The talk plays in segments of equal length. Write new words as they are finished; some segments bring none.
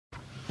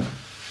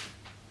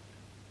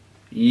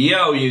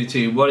Yo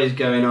YouTube, what is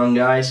going on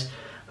guys?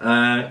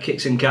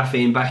 Kicks and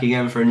Caffeine back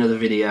again for another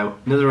video,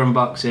 another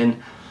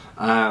unboxing.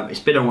 It's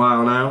been a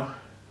while now.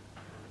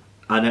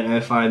 I don't know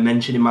if I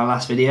mentioned in my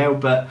last video,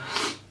 but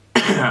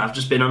I've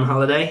just been on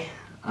holiday.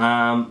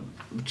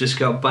 Just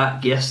got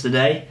back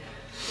yesterday,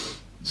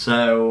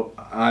 so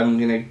I'm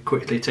going to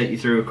quickly take you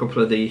through a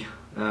couple of the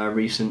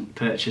recent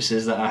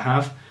purchases that I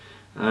have.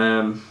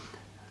 Don't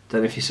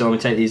know if you saw me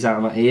take these out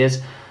of my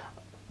ears.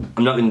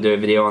 I'm not going to do a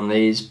video on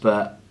these,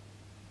 but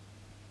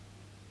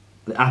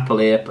the Apple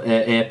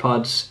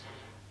AirPods,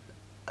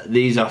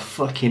 these are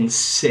fucking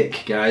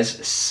sick, guys,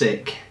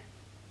 sick.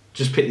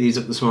 Just picked these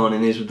up this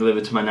morning. These were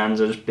delivered to my nan's.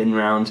 I've just been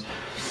round,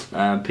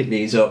 picked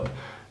these up.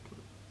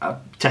 I'm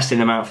testing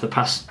them out for the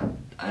past,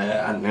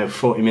 I don't know,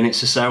 40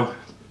 minutes or so.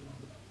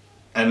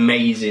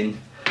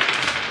 Amazing.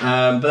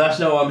 But that's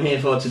not what I'm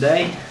here for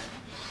today.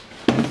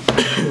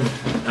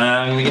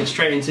 I'm going to get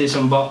straight into this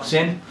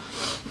unboxing.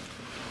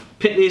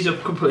 Picked these up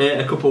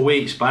a couple of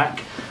weeks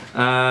back.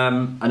 I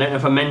don't know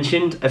if I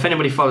mentioned, if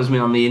anybody follows me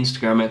on the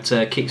Instagram at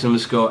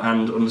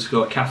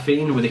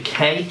kicks_and_caffeine with a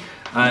K,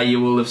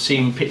 you will have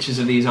seen pictures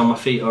of these on my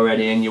feet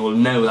already, and you will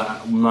know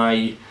that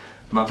my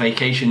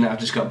vacation that I've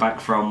just got back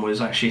from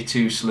was actually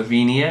to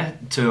Slovenia,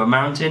 to a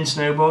mountain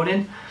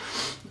snowboarding.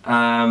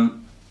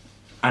 And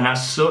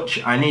as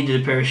such, I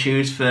needed a pair of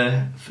shoes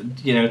for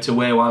you know, to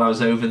wear while I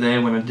was over there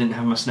when I didn't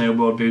have my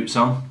snowboard boots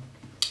on.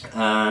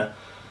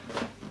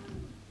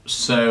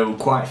 So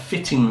quite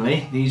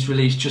fittingly, these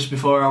released just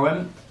before I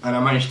went, and I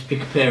managed to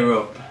pick a pair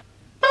up.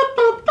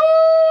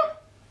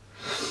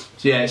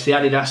 So yeah, it's the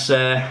Adidas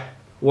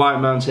White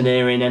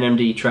Mountaineering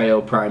NMD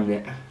Trail Prime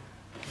Knit.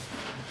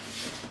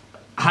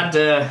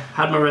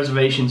 Had my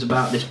reservations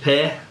about this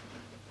pair.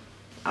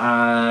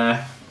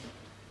 Obviously,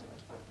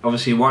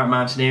 White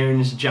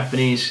Mountaineering is a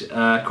Japanese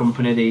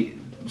company. They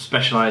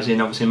specialise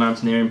in obviously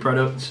mountaineering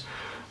products.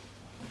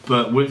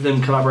 But with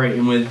them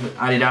collaborating with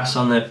Adidas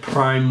on their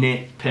Prime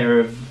Knit pair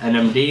of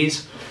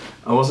NMDs,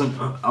 I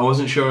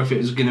wasn't sure if it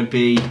was going to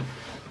be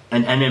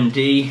an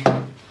NMD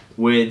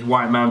with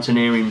White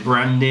Mountaineering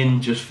branding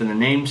just for the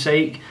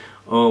namesake,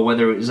 or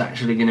whether it was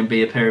actually going to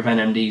be a pair of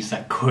NMDs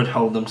that could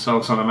hold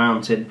themselves on a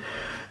mountain.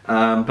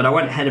 But I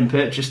went ahead and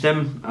purchased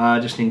them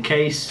just in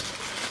case.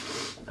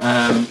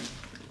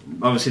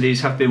 Obviously these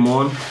have been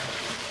worn.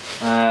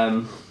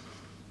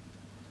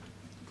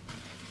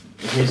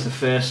 Here's the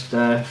first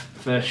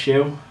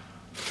shoe,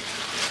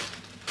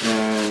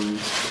 and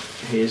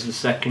here's the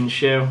second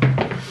shoe.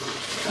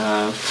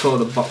 Tore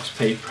the box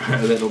paper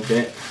a little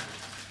bit.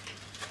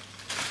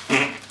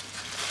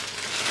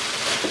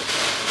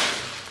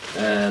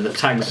 The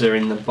tags are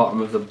in the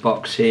bottom of the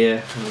box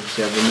here.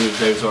 Obviously I've removed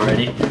those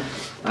already.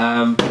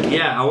 But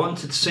yeah, I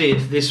wanted to see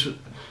if this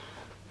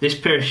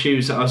pair of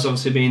shoes that was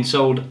obviously being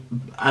sold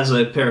as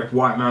a pair of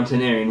White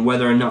Mountaineering,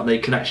 whether or not they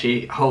could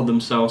actually hold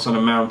themselves on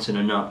a mountain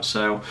or not.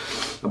 So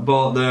I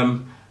bought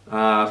them.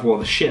 I've worn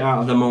the shit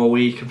out of them all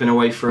week. I've been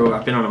away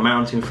I've been on a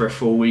mountain for a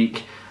full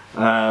week.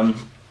 When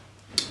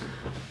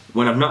I've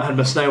not had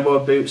my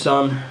snowboard boots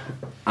on,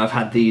 I've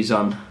had these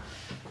on,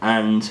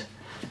 and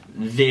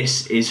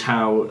this is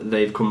how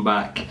they've come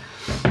back.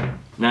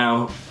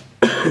 Now,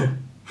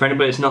 for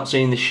anybody that's not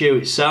seen the shoe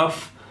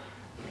itself,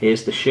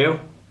 here's the shoe.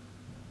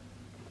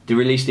 They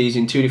released these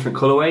in two different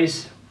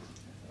colourways,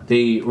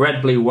 the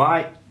red, blue,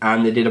 white,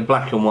 and they did a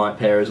black and white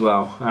pair as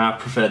well. I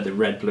preferred the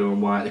red, blue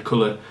and white. The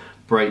colour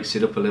breaks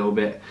it up a little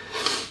bit.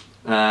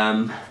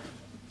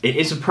 It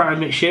is a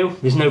Prime Knit shoe.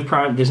 There's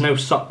no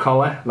sock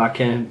collar like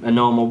a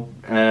normal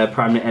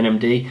Prime Knit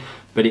NMD,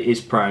 but it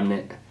is Prime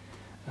Knit.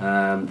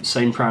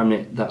 Same Prime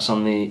Knit that's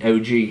on the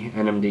OG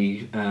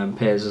NMD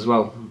pairs as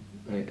well,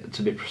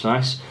 to be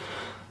precise.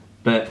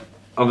 But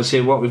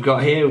obviously what we've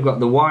got here, we've got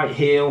the white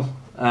heel,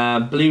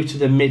 blue to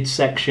the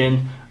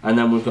midsection, and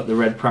then we've got the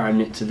red Prime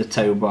Knit to the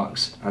toe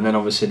box, and then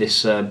obviously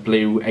this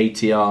blue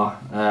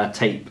ATR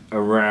tape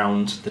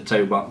around the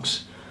toe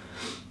box.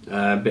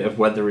 Bit of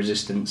weather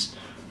resistance.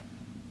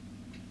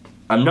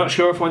 I'm not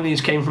sure if when these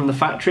came from the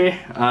factory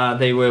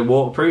they were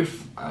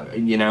waterproof.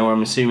 You know,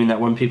 I'm assuming that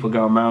when people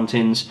go on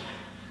mountains,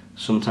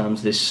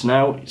 sometimes there's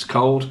snow, it's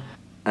cold,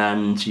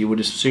 and you would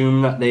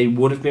assume that they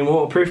would have been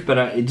waterproof, but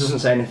it doesn't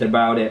say anything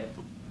about it.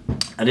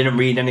 I didn't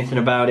read anything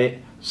about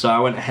it, so I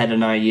went ahead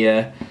and I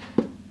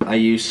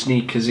used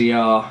Sneakers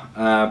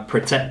ER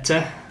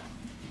Protector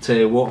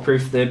to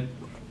waterproof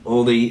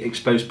all the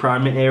exposed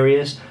Prime Knit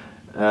areas,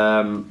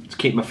 to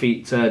keep my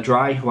feet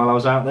dry while I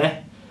was out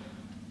there.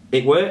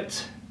 It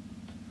worked.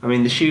 I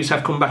mean, the shoes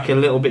have come back a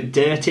little bit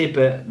dirty,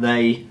 but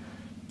they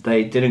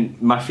didn't.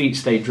 My feet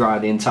stayed dry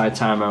the entire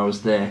time I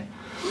was there.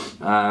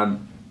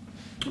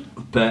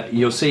 But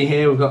you'll see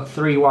here we've got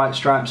 3 white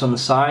stripes on the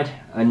side,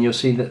 and you'll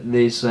see that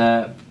there's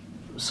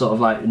sort of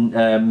like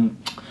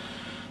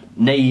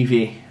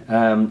navy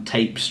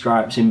tape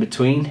stripes in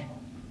between.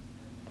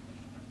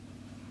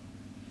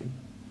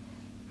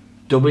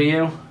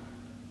 W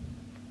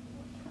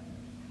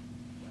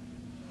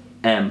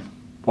M,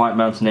 White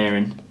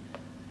Mountaineering,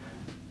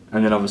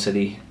 and then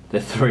obviously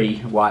the 3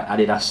 white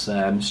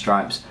Adidas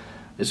stripes.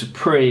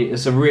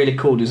 It's a really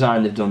cool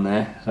design they've done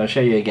there. So I'll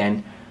show you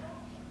again.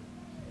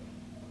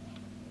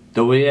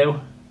 W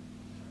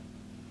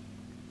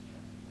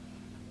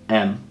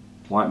M,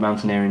 White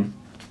Mountaineering.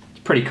 It's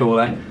pretty cool,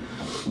 eh?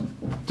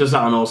 Does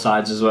that on all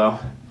sides as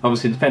well.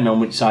 Obviously, depending on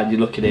which side you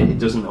look at it, it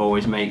doesn't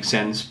always make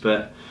sense,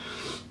 but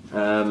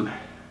yeah,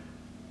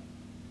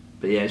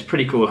 it's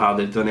pretty cool how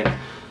they've done it.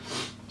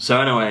 So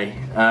anyway,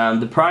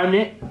 the prime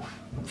knit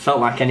felt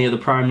like any other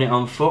prime knit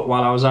on foot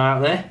while I was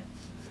out there.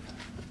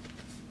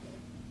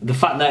 The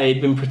fact that it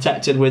had been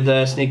protected with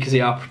Sneakers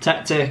ER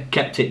Protector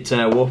kept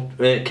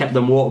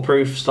them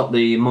waterproof, stopped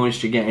the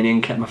moisture getting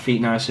in, kept my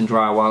feet nice and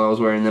dry while I was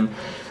wearing them.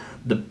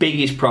 The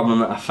biggest problem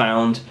that I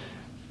found,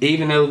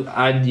 even though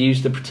I'd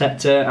used the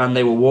protector and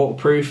they were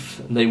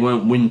waterproof, they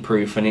weren't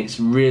windproof, and it's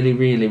really,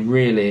 really,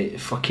 really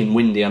fucking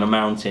windy on a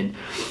mountain.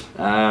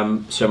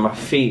 So my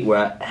feet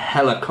were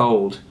hella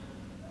cold.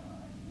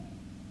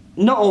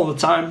 Not all the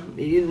time,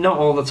 not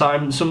all the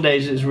time. Some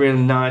days it was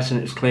really nice and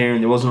it was clear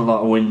and there wasn't a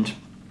lot of wind.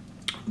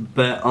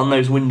 But on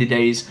those windy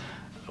days,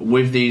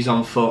 with these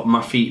on foot,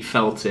 my feet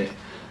felt it.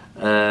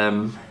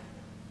 I've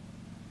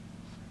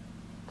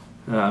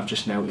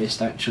just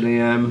noticed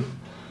actually,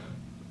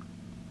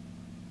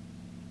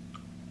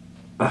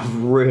 I've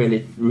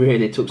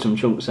really took some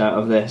chunks out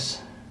of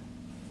this.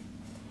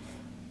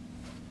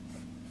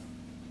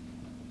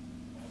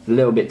 A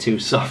little bit too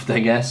soft, I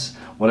guess.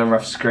 Whatever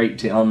I've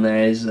scraped it on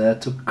there is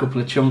took a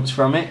couple of chunks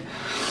from it.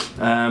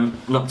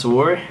 Not to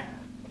worry.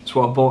 That's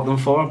what I bought them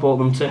for. I bought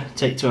them to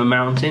take to a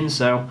mountain,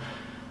 so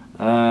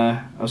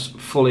I was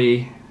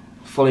fully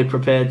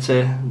prepared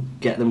to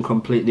get them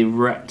completely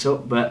wrecked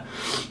up. But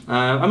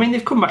I mean,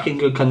 they've come back in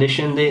good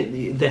condition. They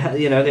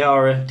you know, they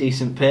are a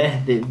decent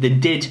pair. They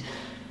did,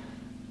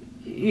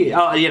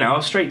 you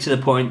know, straight to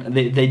the point.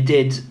 They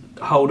did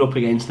hold up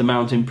against the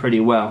mountain pretty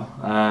well.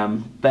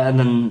 Better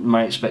than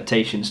my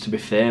expectations, to be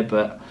fair.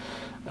 But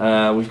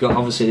we've got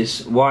obviously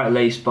this white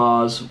lace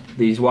bars,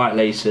 these white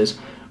laces,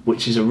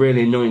 which is a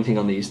really annoying thing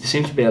on these. They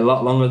seem to be a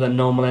lot longer than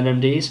normal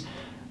NMDs.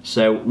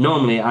 So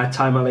normally I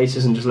tie my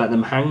laces and just let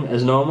them hang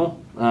as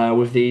normal.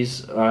 With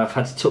these, I've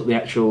had to tuck the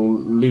actual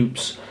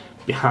loops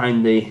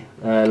behind the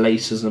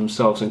laces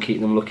themselves and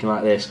keep them looking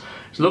like this.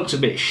 It looks a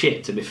bit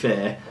shit, to be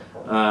fair,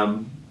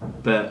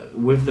 but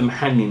with them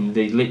hanging,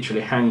 they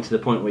literally hang to the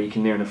point where you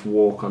can near enough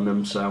walk on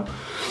them. So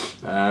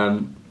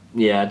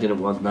yeah, I didn't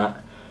want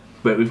that.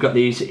 But we've got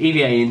these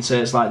EVA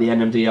inserts like the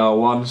NMD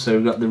R1, so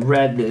we've got the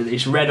red,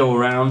 it's red all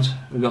round.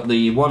 We've got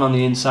the one on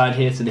the inside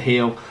here to the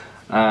heel,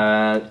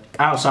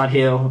 outside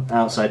heel,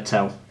 outside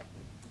toe.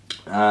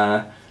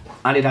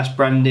 Adidas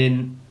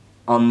branding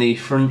on the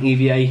front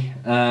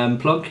EVA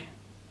plug.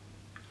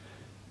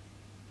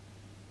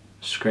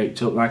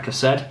 Scraped up, like I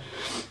said.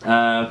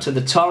 To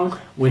the tongue,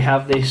 we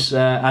have this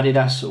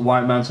Adidas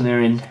White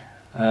Mountaineering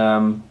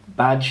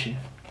badge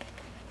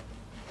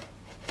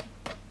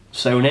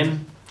sewn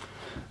in.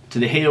 To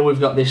the heel, we've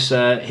got this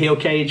heel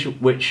cage,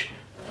 which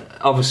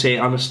obviously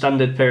on a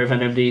standard pair of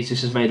NMDs,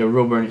 this is made of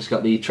rubber and it's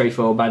got the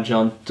trefoil badge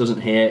on.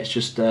 Doesn't here, it's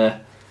just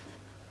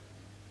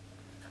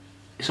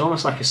it's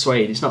almost like a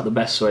suede. It's not the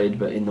best suede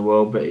but in the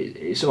world, but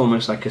it's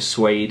almost like a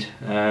suede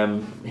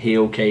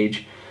heel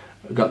cage.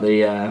 We've got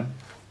the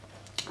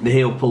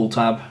heel pull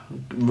tab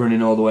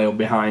running all the way up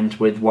behind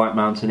with White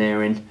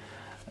Mountaineering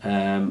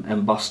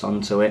embossed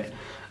onto it.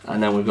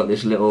 And then we've got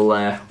this little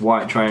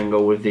white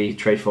triangle with the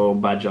trefoil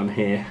badge on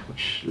here,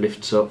 which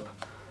lifts up.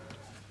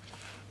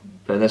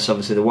 But that's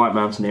obviously the White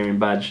Mountaineering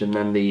badge, and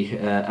then the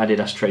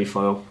Adidas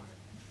trefoil.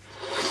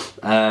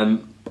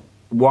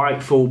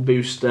 White full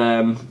boost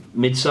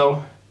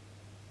midsole,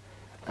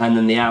 and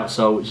then the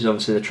outsole, which is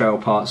obviously the trail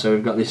part. So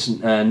we've got this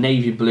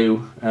navy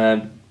blue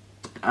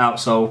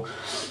outsole,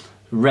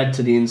 red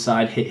to the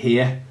inside hit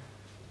here.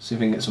 See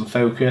if we can get some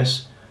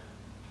focus.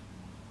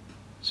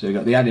 So we've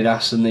got the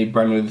Adidas and the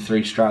brand with the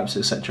 3 stripes,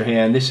 etc.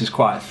 here, and this is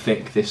quite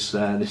thick. This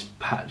this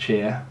patch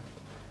here,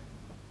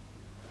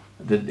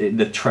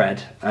 the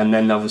tread, and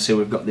then obviously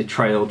we've got the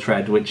trail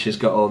tread, which has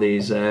got all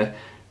these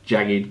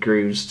jagged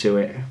grooves to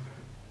it.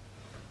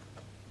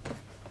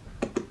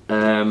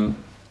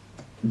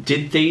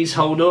 Did these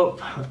hold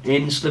up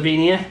in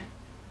Slovenia?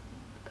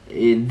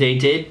 They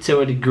did,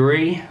 to a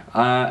degree,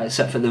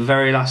 except for the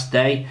very last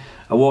day.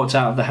 I walked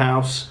out of the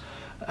house.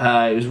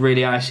 It was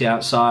really icy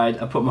outside.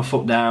 I put my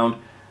foot down,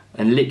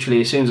 and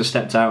literally as soon as I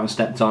stepped out and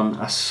stepped on,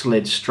 I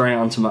slid straight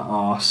onto my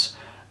arse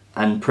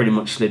and pretty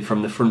much slid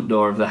from the front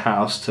door of the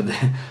house to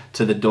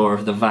the door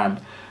of the van.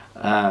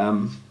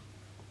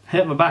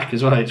 Hit my back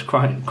as well. It's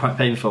quite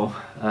painful.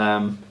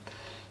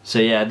 So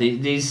yeah,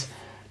 these,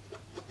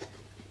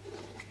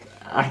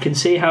 I can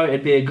see how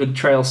it'd be a good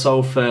trail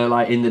sole for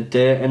like in the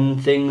dirt and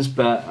things,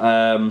 but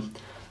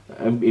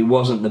it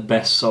wasn't the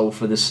best sole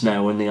for the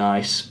snow and the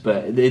ice.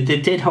 But they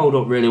did hold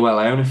up really well.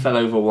 I only fell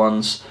over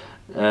once.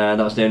 That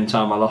was the only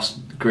time I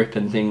lost grip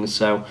and things.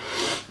 So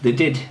they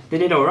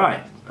did all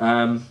right.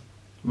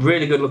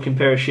 Really good looking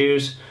pair of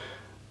shoes.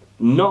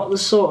 Not the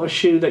sort of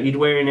shoe that you'd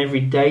wear in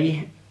every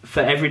day for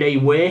everyday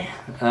wear.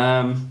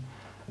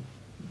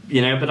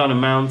 You know, but on a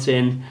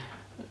mountain,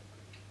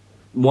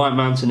 white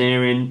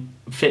mountaineering,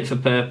 fit for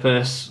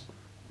purpose,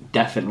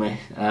 definitely.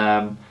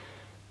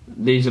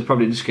 These are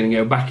probably just going to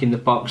go back in the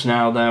box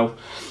now though,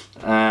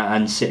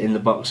 and sit in the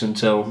box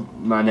until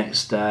my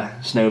next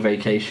snow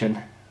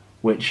vacation,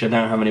 which I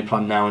don't have any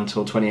planned now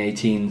until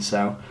 2018.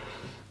 So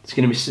it's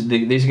going to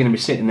be, these are going to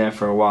be sitting there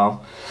for a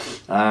while.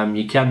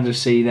 You can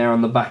just see there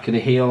on the back of the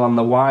heel on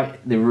the white,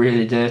 they're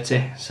really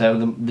dirty. So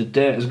the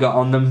dirt has got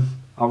on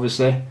them,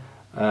 obviously,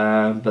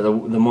 but the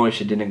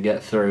moisture didn't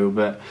get through.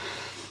 But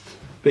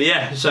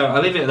yeah, so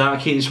I'll leave it at that. I'll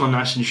keep this one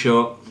nice and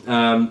short.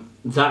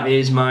 That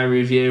is my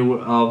review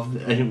of,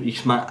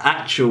 it's my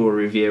actual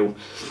review,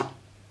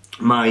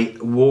 my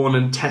worn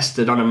and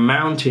tested on a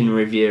mountain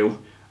review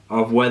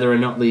of whether or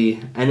not the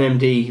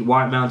NMD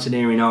White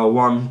Mountaineering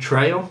R1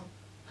 Trail,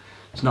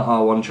 it's not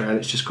R1 Trail,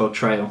 it's just called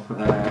Trail,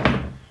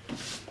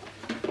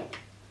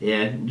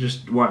 yeah,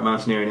 just White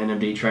Mountaineering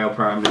NMD Trail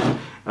Primer,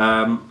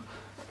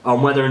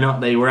 on whether or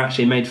not they were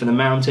actually made for the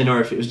mountain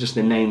or if it was just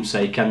a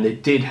namesake. And they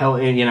did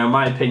hold, you know,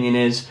 my opinion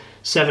is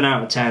 7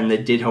 out of 10, they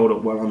did hold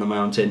up well on the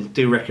mountain.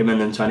 Do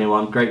recommend them to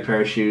anyone. Great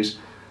pair of shoes.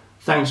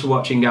 Thanks for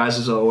watching, guys,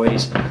 as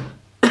always.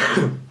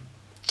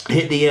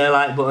 Hit the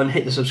like button,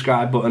 hit the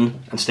subscribe button,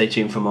 and stay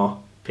tuned for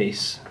more.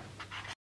 Peace.